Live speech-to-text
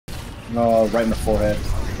No, right in the forehead.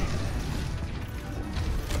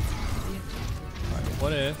 Alright,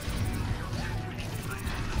 what if?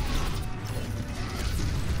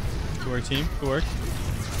 Good work, team. Good work.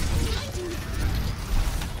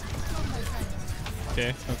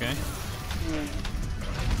 Okay, okay.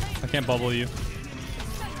 I can't bubble you.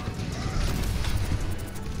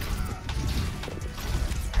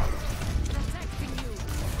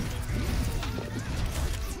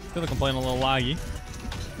 I feel like I'm playing a little laggy.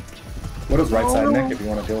 Widow's right side, Nick, if you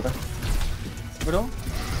want to deal with it. Widow?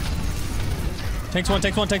 Takes one,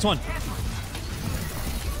 takes one, takes one.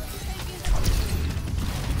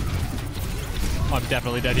 Oh, I'm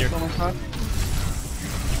definitely dead here.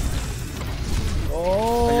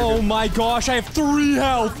 Oh my gosh, I have 3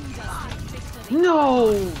 health.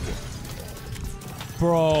 No!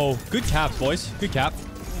 Bro, good cap, boys. Good cap.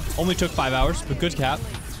 Only took 5 hours, but good cap.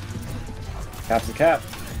 Cap's a cap.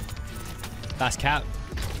 Fast cap.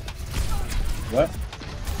 What?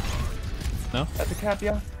 No? That's a cap,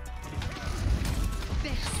 yeah?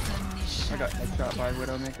 I got headshot by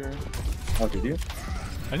Widowmaker. Oh, did you?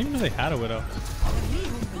 I didn't even know they had a widow.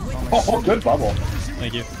 Oh, good bubble.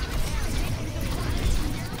 Thank you.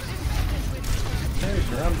 Hey,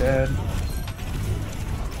 sure, I'm dead.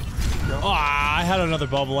 Oh, I had another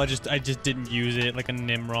bubble. I just didn't use it like a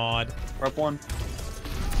Nimrod. We're up 1.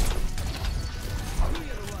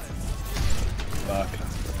 Fuck.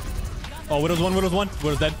 Oh, Widow's 1, Widow's 1.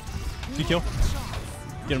 Widow's dead. Good kill.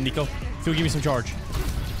 Get him, Nico. Phil, give me some charge.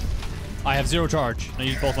 I have 0 charge. I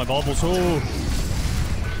used both my bubbles. Oh.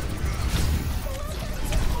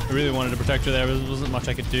 I really wanted to protect her there, but there wasn't much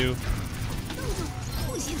I could do.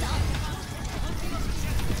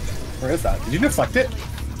 Where is that? Did you deflect it?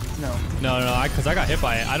 No. No, because I got hit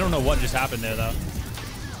by it. I don't know what just happened there, though. I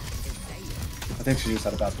think she just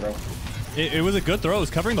had a bad throw. It was a good throw. It was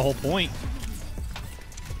covering the whole point.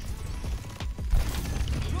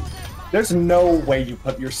 There's no way you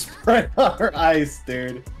put your spray on her ice,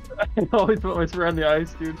 dude. I always put my spray on the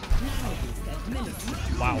ice, dude.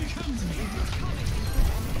 Wow.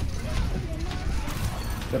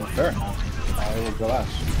 Good, fair enough. I will go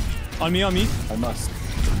Ash. On me, on me. I must.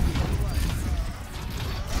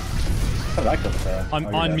 How did I kill the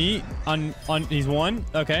Pharaoh? On me. On. He's 1.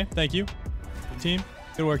 Okay, thank you. Team.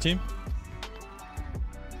 Good work, team.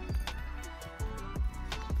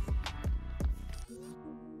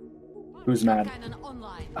 Who's mad?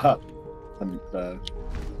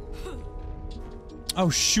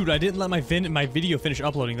 Oh shoot! I didn't let my video finish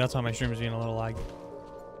uploading. That's why my stream is being a little laggy.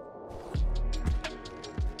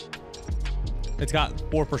 It's got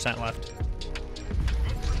 4% left.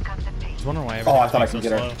 I was wondering why. Oh, I thought I could so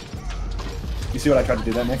get her. You see what I tried to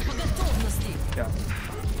do there, Nick? Yeah.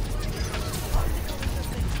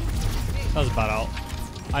 That was about out.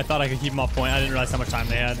 I thought I could keep them off point. I didn't realize how much time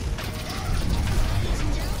they had.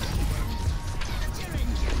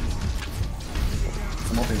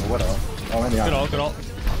 I'm hoping a Widow. Oh, and the Good ult, good ult.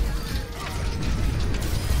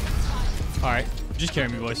 Alright, just carry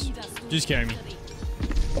me, boys. Just carry me.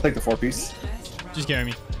 I'll take the 4-piece. Just carry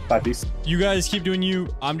me. 5-piece. You guys keep doing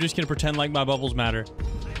you. I'm just gonna pretend like my bubbles matter.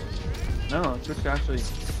 No, Cawiska actually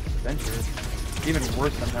ventured. Even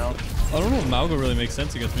worse somehow. I don't know if Malgo really makes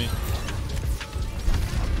sense against me.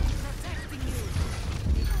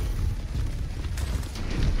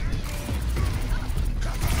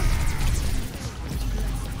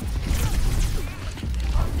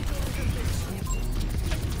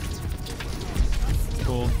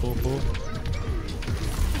 Cool.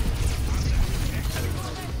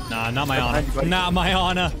 Nah, not my Ana. Not my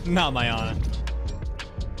Ana. Not my Ana.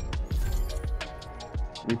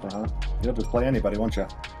 Reaper, huh? You'll just play anybody, won't you?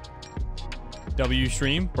 W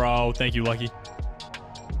stream? Bro, thank you, Lucky.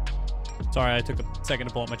 Sorry, I took a second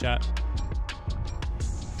to pull up my chat.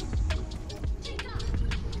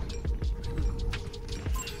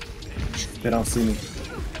 They don't see me.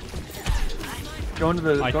 Go into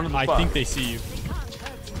the I spot. think they see you.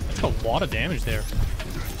 That's a lot of damage there.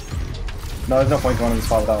 No, there's no point going in the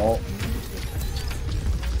spot without ult.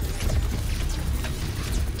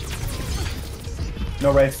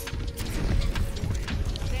 No Wraith.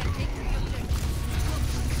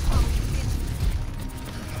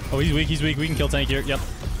 Oh, he's weak, he's weak. We can kill tank here. Yep.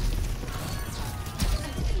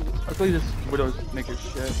 Luckily, this Widow's making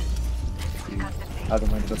shit. I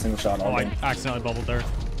haven't landed a single shot all Oh, I game. accidentally bubbled there.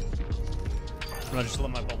 I'm gonna just let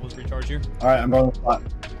my bubbles recharge here. Alright, I'm going to the spot.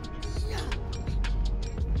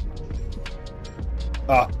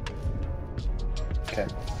 Ah. Okay.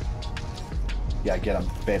 Yeah, get him.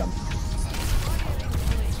 Bait him.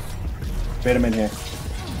 Bait him in here.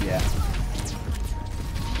 Yeah.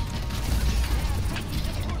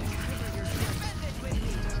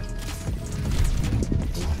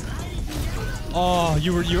 Oh,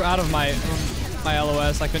 you were out of my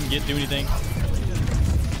LOS. I couldn't do anything.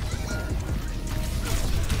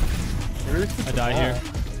 I die here.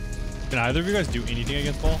 Can either of you guys do anything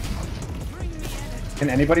against ball? Can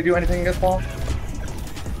anybody do anything against ball?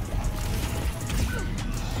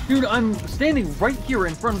 Dude, I'm standing right here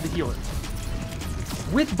in front of the healer.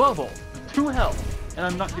 With bubble. 2 health. And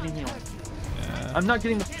I'm not getting healed. Yeah. I'm not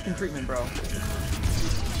getting the fucking treatment, bro.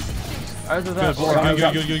 Either Good,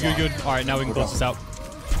 that good. Alright, now we can close this out.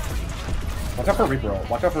 Watch out for Reaper roll.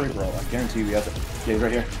 Watch out for Reaper roll. I guarantee you he has it. Yeah, he's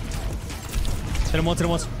right here. Hit him once.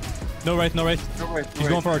 No right. He's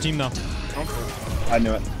going for our team now. I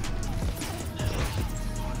knew it.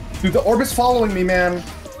 Dude, the orb is following me, man.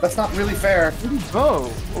 That's not really fair. Where did he go?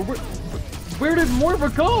 Where did Morva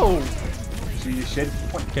go? She should.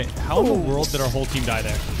 Okay, how in the world did our whole team die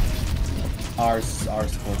there? Our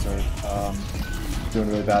supports are doing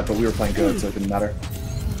really bad, but we were playing good, so it didn't matter.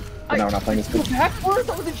 But now we're not playing as good. Go backwards,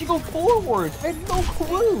 or did she go forwards? I had no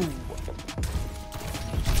clue.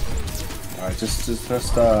 All right, just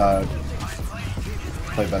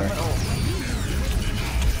play better.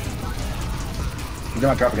 You're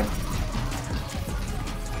gonna drop again.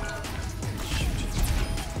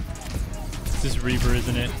 This is Reaper,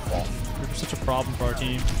 isn't it? Reaper's such a problem for our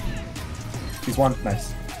team. He's one.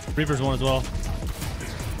 Nice. Reaper's one as well.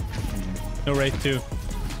 No Wraith too.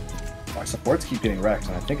 Our supports keep getting wrecked,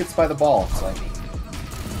 and I think it's by the ball. So.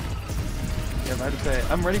 Yeah, I had to say,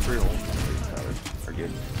 I'm ready for your ult. Are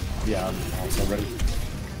good. Yeah, I'm also ready.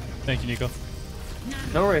 Thank you, Nico.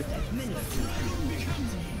 No worries.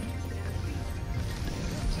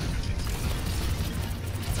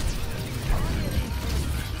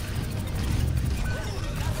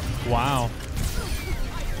 Wow.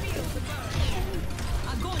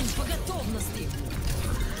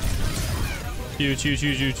 Huge.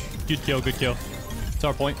 Good kill. It's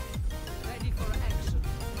our point.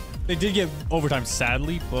 They did get overtime,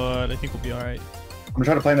 sadly, but I think we'll be alright. I'm gonna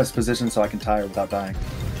try to play in this position so I can tire without dying.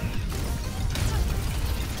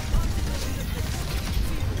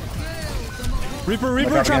 Reaper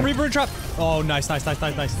in trap. Oh, nice.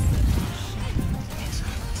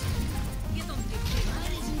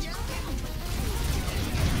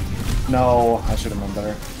 No, I should have known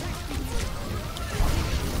better.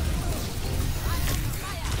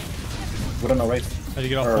 We don't know, right? How'd you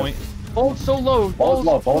get off point? Ball's so low. Ball's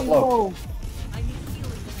low.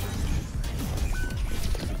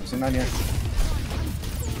 See 9 here.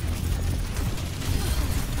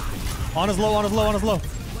 On his low.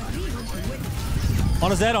 On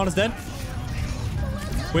his dead.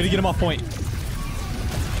 Way to get him off point.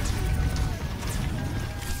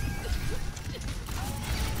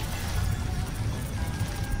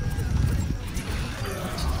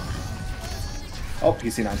 Oh,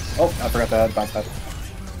 PC9. Oh, I forgot to add bounce pad.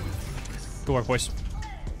 Good work, boys.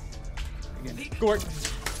 Good work.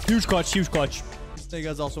 Huge clutch. Thank you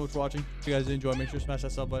guys all so much for watching. If you guys did enjoy, make sure to smash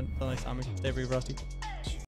that sub button. Until next time, stay free, FROSTY.